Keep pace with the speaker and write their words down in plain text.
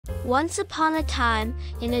Once upon a time,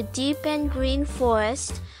 in a deep and green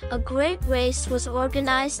forest, a great race was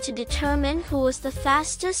organized to determine who was the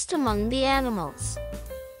fastest among the animals.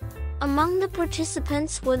 Among the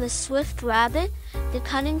participants were the swift rabbit, the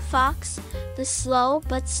cunning fox, the slow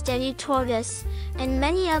but steady tortoise, and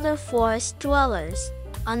many other forest dwellers.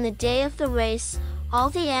 On the day of the race, all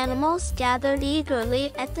the animals gathered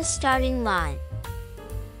eagerly at the starting line.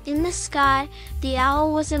 In the sky, the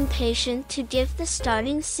owl was impatient to give the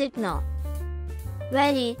starting signal.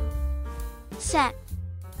 "Ready, set,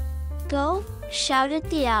 go," shouted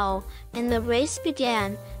the owl, and the race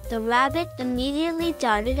began. The rabbit immediately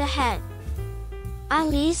darted ahead.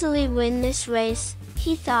 "I'll easily win this race,"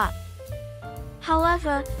 he thought.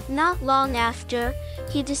 However, not long after,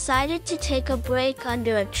 he decided to take a break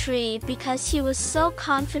under a tree because he was so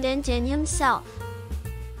confident in himself.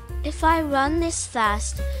 "If I run this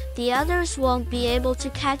fast, the others won't be able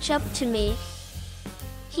to catch up to me,"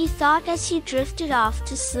 he thought as he drifted off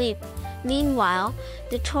to sleep. Meanwhile,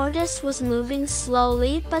 the tortoise was moving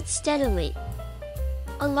slowly but steadily.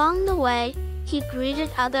 Along the way, he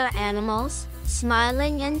greeted other animals,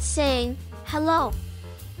 smiling and saying, "Hello."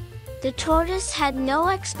 The tortoise had no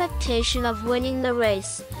expectation of winning the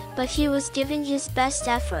race, but he was giving his best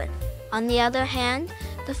effort. On the other hand,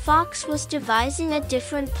 the fox was devising a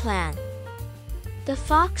different plan. The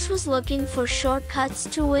fox was looking for shortcuts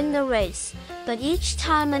to win the race, but each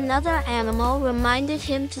time another animal reminded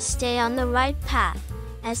him to stay on the right path.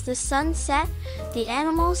 As the sun set, the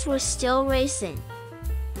animals were still racing.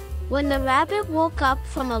 When the rabbit woke up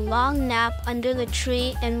from a long nap under the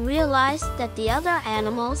tree and realized that the other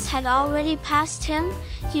animals had already passed him,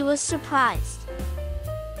 he was surprised.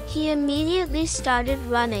 He immediately started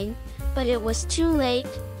running, but it was too late.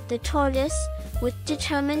 The tortoise, with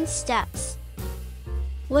determined steps,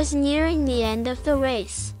 was nearing the end of the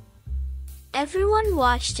race. Everyone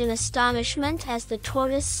watched in astonishment as the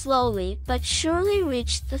tortoise slowly but surely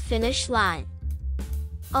reached the finish line.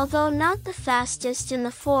 Although not the fastest in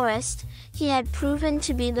the forest, he had proven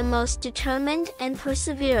to be the most determined and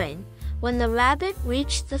persevering. When the rabbit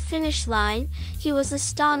reached the finish line, he was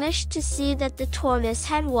astonished to see that the tortoise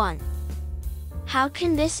had won. "How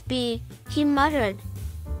can this be?" he muttered.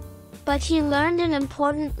 But he learned an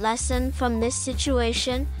important lesson from this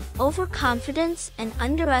situation. Overconfidence and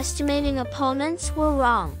underestimating opponents were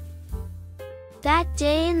wrong. That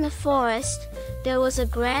day in the forest, there was a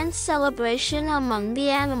grand celebration among the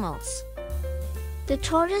animals. The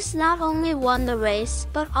tortoise not only won the race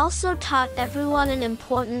but also taught everyone an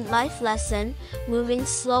important life lesson. Moving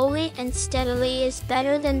slowly and steadily is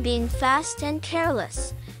better than being fast and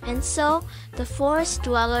careless. And so, the forest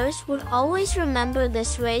dwellers would always remember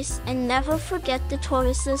this race and never forget the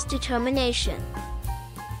tortoise's determination.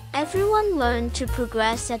 Everyone learned to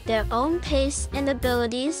progress at their own pace and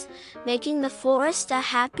abilities, making the forest a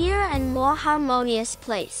happier and more harmonious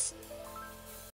place.